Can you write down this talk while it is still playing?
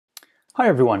Hi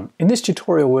everyone, in this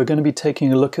tutorial we're going to be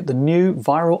taking a look at the new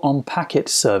VIRL on Packet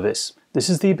service. This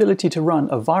is the ability to run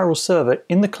a VIRL server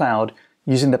in the cloud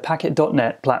using the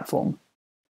Packet.net platform.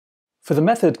 For the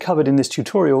method covered in this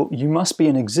tutorial, you must be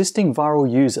an existing VIRL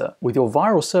user with your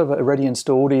VIRL server already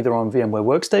installed either on VMware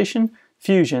Workstation,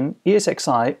 Fusion,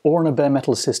 ESXi, or on a bare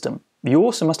metal system. You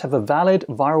also must have a valid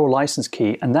VIRL license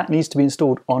key, and that needs to be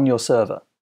installed on your server.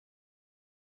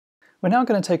 We're now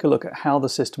going to take a look at how the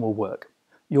system will work.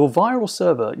 Your VIRL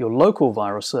server, your local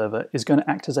VIRL server, is going to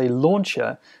act as a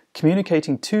launcher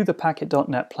communicating to the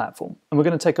Packet.net platform. And we're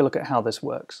going to take a look at how this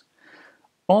works.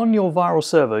 On your VIRL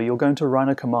server, you're going to run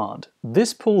a command.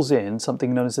 This pulls in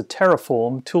something known as a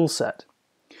Terraform toolset.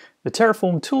 The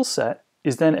Terraform toolset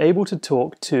is then able to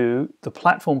talk to the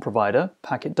platform provider,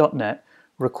 Packet.net,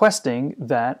 requesting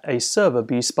that a server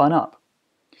be spun up.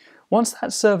 Once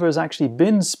that server has actually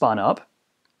been spun up,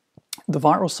 the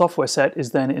VIRL software set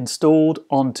is then installed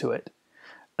onto it.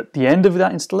 At the end of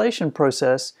that installation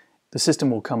process, the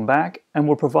system will come back and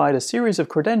will provide a series of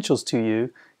credentials to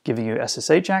you, giving you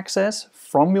SSH access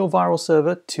from your VIRL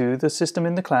server to the system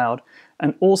in the cloud,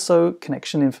 and also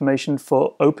connection information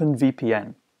for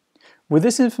OpenVPN. With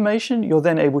this information, you're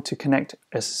then able to connect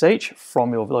SSH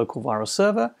from your local VIRL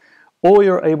server, or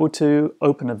you're able to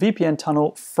open a VPN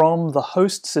tunnel from the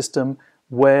host system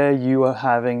where you are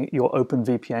having your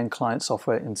OpenVPN client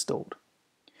software installed.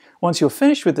 Once you're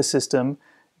finished with the system,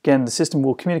 again, the system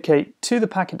will communicate to the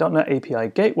Packet.net API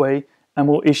gateway and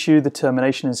will issue the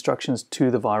termination instructions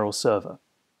to the VIRL server.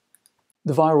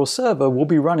 The VIRL server will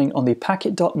be running on the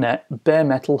Packet.net bare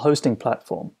metal hosting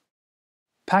platform.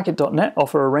 Packet.net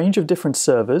offer a range of different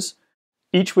servers,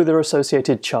 each with their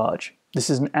associated charge. This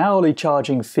is an hourly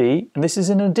charging fee, and this is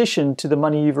in addition to the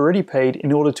money you've already paid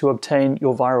in order to obtain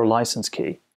your VIRL license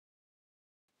key.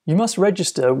 You must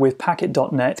register with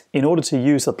Packet.net in order to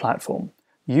use the platform.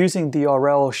 Using the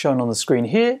URL shown on the screen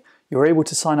here, you're able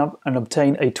to sign up and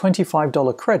obtain a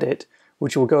 $25 credit,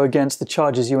 which will go against the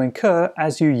charges you incur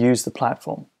as you use the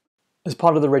platform. As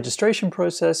part of the registration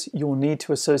process, you'll need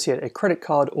to associate a credit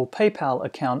card or PayPal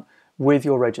account with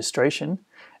your registration,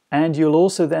 and you'll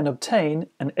also then obtain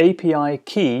an API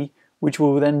key, which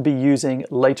we'll then be using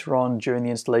later on during the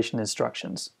installation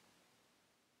instructions.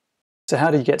 So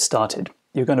how do you get started?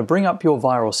 You're going to bring up your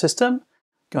VIRL system,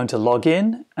 going to log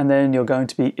in, and then you're going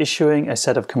to be issuing a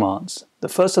set of commands. The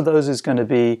first of those is going to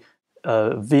be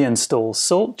vinstall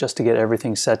salt, just to get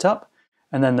everything set up.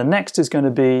 And then the next is going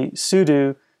to be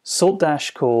sudo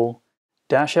salt-call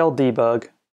 -ldebug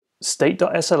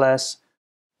state.sls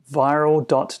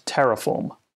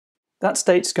virl.terraform. That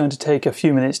state's going to take a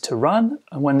few minutes to run,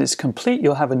 and when it's complete,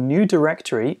 you'll have a new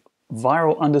directory,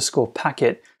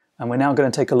 virl_packet, and we're now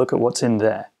going to take a look at what's in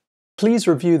there. Please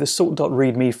review the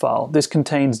salt.readme file. This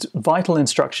contains vital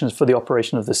instructions for the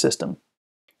operation of the system.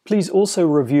 Please also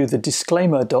review the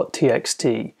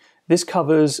disclaimer.txt. This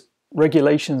covers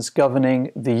regulations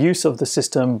governing the use of the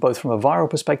system both from a VIRL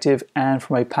perspective and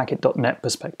from a Packet.net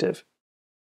perspective.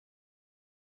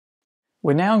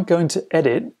 We're now going to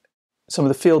edit some of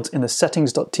the fields in the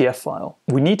settings.tf file.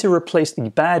 We need to replace the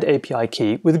bad API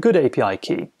key with a good API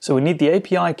key. So we need the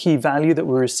API key value that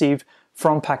we received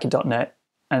from Packet.net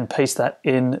and paste that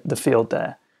in the field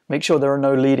there. Make sure there are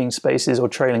no leading spaces or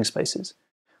trailing spaces.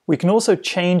 We can also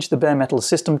change the bare metal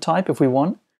system type if we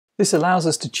want. This allows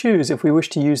us to choose if we wish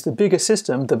to use the bigger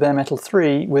system, the bare metal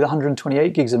 3 with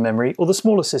 128 gigs of memory, or the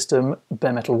smaller system,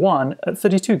 bare metal 1 at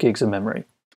 32 gigs of memory.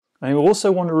 And we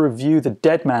also want to review the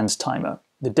dead man's timer.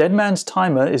 The dead man's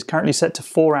timer is currently set to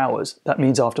 4 hours. That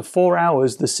means after 4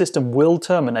 hours, the system will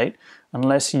terminate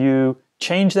unless you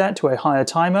change that to a higher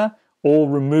timer or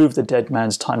remove the dead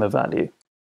man's timer value.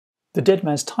 The dead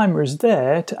man's timer is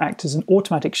there to act as an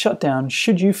automatic shutdown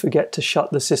should you forget to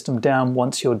shut the system down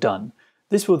once you're done.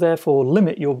 This will therefore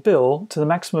limit your bill to the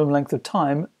maximum length of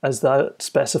time as that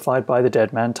specified by the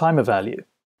dead man timer value.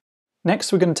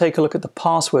 Next, we're going to take a look at the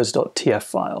passwords.tf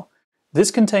file. This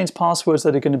contains passwords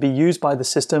that are going to be used by the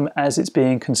system as it's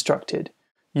being constructed.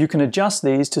 You can adjust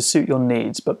these to suit your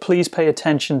needs, but please pay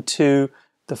attention to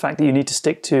the fact that you need to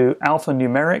stick to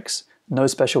alphanumerics, no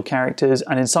special characters,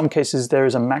 and in some cases there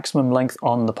is a maximum length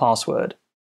on the password.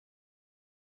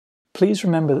 Please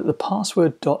remember that the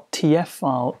password.tf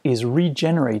file is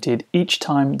regenerated each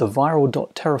time the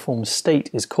virl.terraform state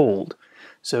is called.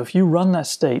 So if you run that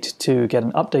state to get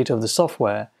an update of the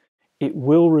software, it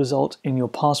will result in your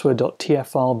password.tf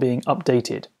file being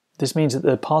updated. This means that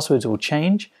the passwords will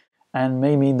change and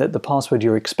may mean that the password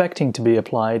you're expecting to be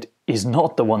applied is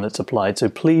not the one that's applied, so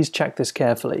please check this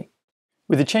carefully.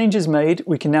 With the changes made,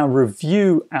 we can now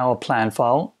review our plan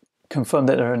file, confirm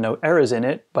that there are no errors in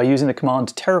it by using the command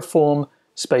terraform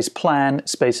space plan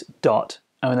space dot,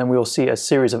 and then we'll see a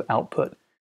series of output.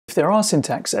 If there are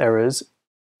syntax errors,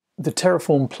 the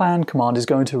Terraform plan command is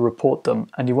going to report them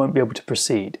and you won't be able to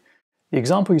proceed. The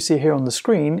example you see here on the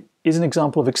screen is an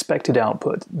example of expected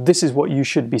output. This is what you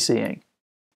should be seeing.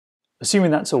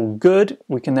 Assuming that's all good,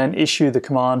 we can then issue the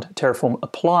command terraform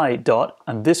apply dot,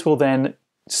 and this will then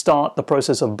start the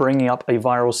process of bringing up a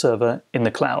VIRL server in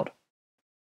the cloud.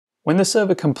 When the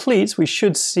server completes, we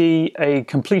should see a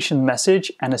completion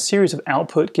message and a series of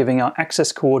output giving our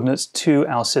access coordinates to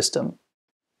our system.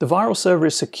 The VIRL server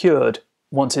is secured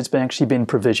once it's actually been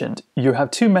provisioned. You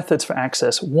have two methods for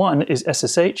access. One is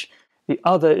SSH, the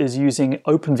other is using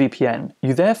OpenVPN.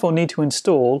 You therefore need to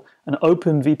install an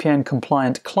OpenVPN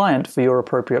compliant client for your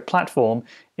appropriate platform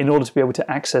in order to be able to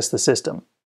access the system.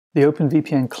 The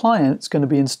OpenVPN client is going to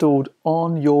be installed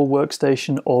on your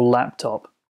workstation or laptop.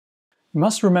 You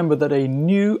must remember that a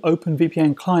new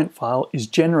OpenVPN client file is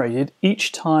generated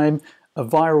each time a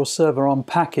VIRL server on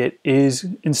packet is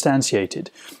instantiated.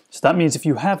 So that means if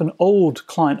you have an old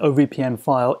client OVPN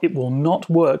file, it will not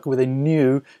work with a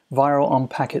new VIRL on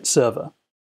packet server.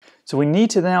 So we need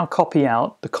to now copy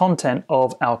out the content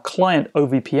of our client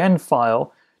OVPN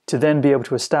file to then be able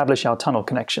to establish our tunnel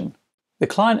connection. The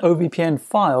client OVPN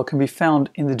file can be found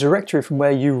in the directory from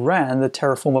where you ran the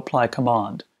terraform apply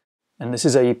command. And this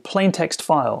is a plain text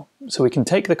file. So we can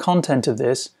take the content of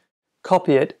this,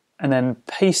 copy it, and then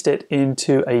paste it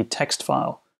into a text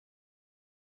file.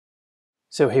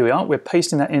 So here we are, we're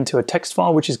pasting that into a text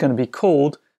file which is going to be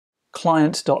called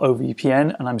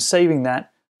client.ovpn, and I'm saving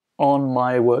that on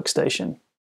my workstation.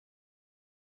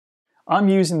 I'm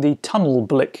using the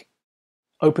TunnelBlick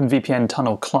OpenVPN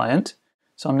tunnel client,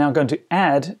 so I'm now going to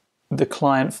add the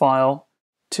client file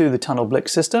to the TunnelBlick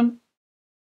system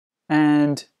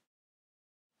and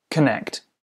connect.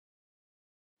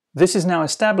 This is now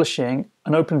establishing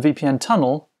an OpenVPN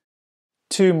tunnel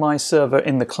to my server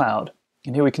in the cloud.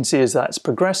 And here we can see as that's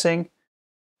progressing,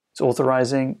 it's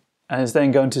authorizing, and is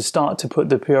then going to start to put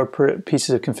the appropriate pieces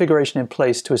of configuration in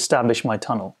place to establish my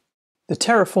tunnel. The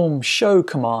terraform show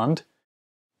command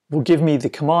will give me the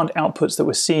command outputs that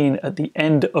were seen at the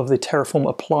end of the terraform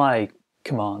apply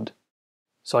command.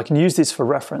 So I can use this for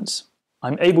reference.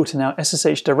 I'm able to now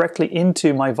SSH directly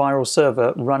into my VIRL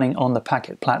server running on the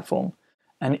Packet platform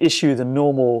and issue the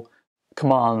normal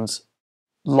commands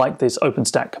like this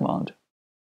OpenStack command.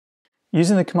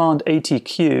 Using the command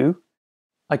ATQ,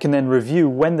 I can then review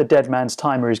when the dead man's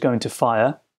timer is going to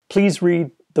fire. Please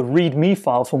read the README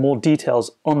file for more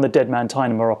details on the dead man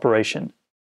timer operation.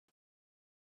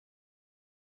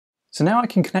 So now I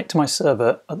can connect to my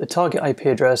server at the target IP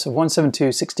address of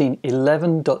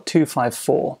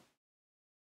 172.16.11.254.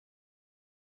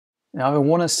 Now if I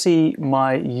want to see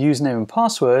my username and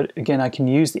password, again I can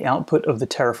use the output of the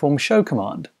terraform show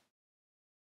command.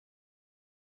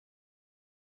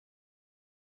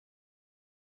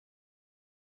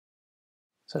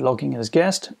 So logging in as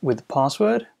guest with the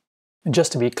password. And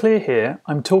just to be clear here,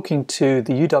 I'm talking to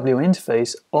the UWM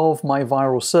interface of my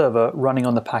VIRL server running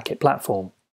on the Packet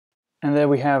platform. And there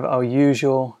we have our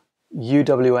usual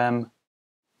UWM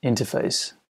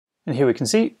interface. And here we can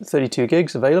see 32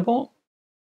 gigs available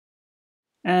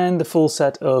and the full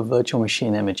set of virtual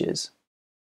machine images.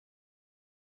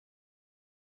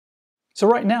 So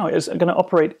right now it's going to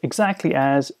operate exactly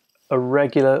as a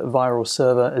regular VIRL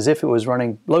server, as if it was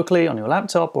running locally on your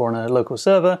laptop or on a local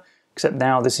server, except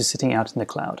now this is sitting out in the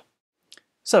cloud.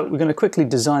 So we're going to quickly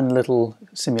design a little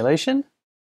simulation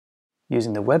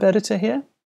using the web editor here.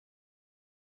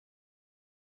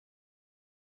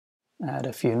 Add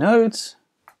a few nodes.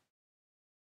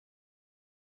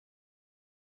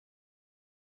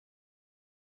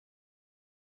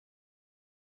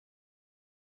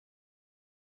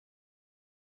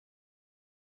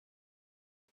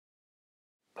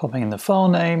 Popping in the file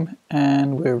name,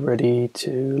 and we're ready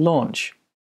to launch.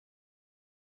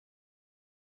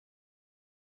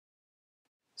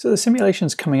 So the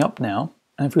simulation's coming up now,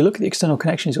 and if we look at the external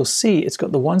connections, you'll see it's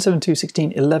got the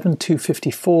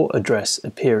 172.16.11.254 address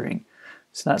appearing.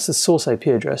 So that's the source IP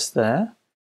address there,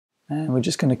 and we're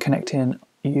just going to connect in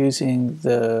using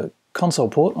the console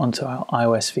port onto our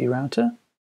iOS router,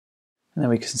 and then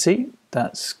we can see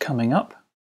that's coming up.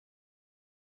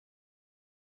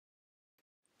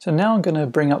 So now I'm going to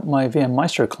bring up my VM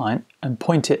Maestro client and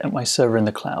point it at my server in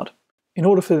the cloud. In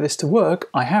order for this to work,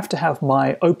 I have to have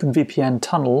my OpenVPN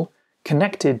tunnel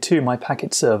connected to my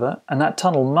Packet server, and that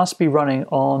tunnel must be running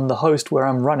on the host where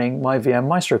I'm running my VM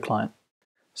Maestro client.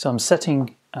 So I'm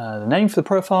setting the name for the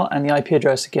profile and the IP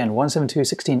address again,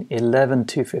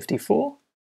 172.16.11.254.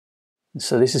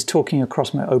 So this is talking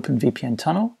across my OpenVPN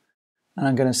tunnel. And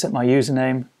I'm going to set my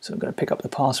username. So I'm going to pick up the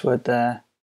password there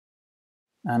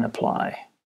and apply.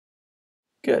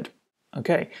 Good.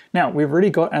 Okay, now we've already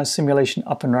got our simulation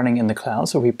up and running in the cloud.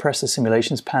 So we press the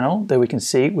simulations panel. There we can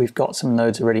see we've got some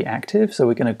nodes already active. So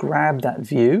we're going to grab that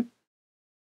view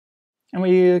and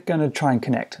we're going to try and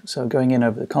connect. So going in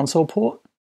over the console port.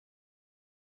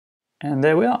 And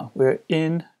there we are. We're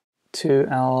in to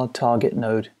our target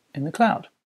node in the cloud.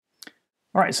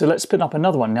 All right, so let's spin up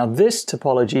another one. Now this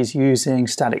topology is using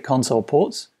static console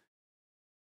ports.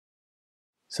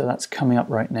 So that's coming up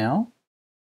right now.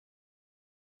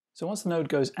 So once the node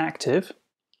goes active,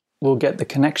 we'll get the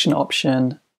connection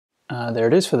option. There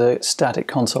it is for the static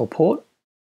console port.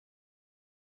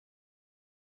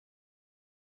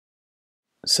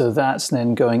 So that's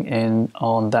then going in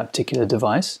on that particular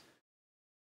device.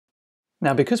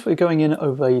 Now, because we're going in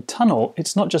over a tunnel,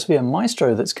 it's not just via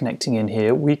Maestro that's connecting in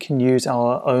here. We can use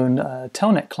our own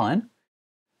telnet client.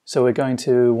 So we're going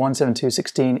to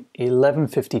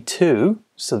 172.16.1152.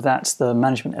 So that's the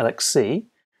management LXC.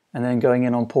 And then going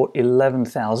in on port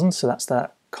 11,000. So that's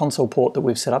that console port that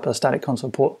we've set up, a static console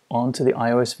port, onto the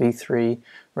iOS v3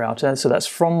 router. So that's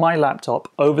from my laptop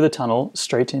over the tunnel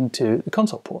straight into the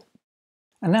console port.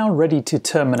 And now ready to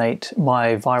terminate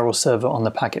my VIRL server on the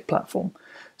Packet platform.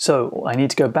 So I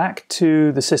need to go back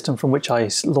to the system from which I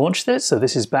launched this. So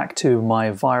this is back to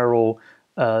my VIRL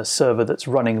server that's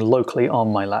running locally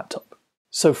on my laptop.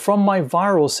 So from my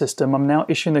VIRL system, I'm now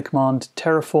issuing the command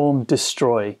terraform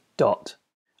destroy dot.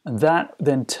 And that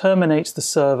then terminates the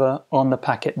server on the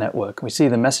Packet network. We see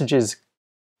the messages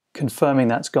confirming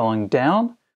that's going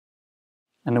down.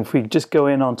 And if we just go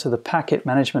in onto the Packet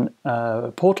management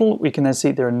portal, we can then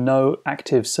see there are no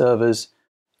active servers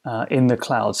in the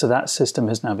cloud. So that system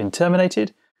has now been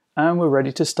terminated and we're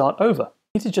ready to start over.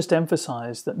 I need to just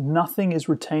emphasize that nothing is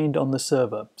retained on the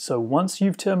server. So once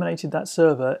you've terminated that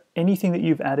server, anything that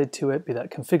you've added to it, be that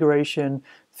configuration,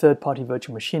 third-party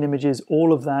virtual machine images,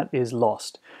 all of that is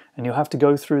lost. And you'll have to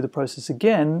go through the process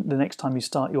again the next time you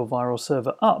start your VIRL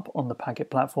server up on the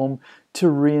Packet platform to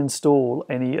reinstall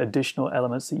any additional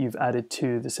elements that you've added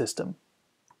to the system.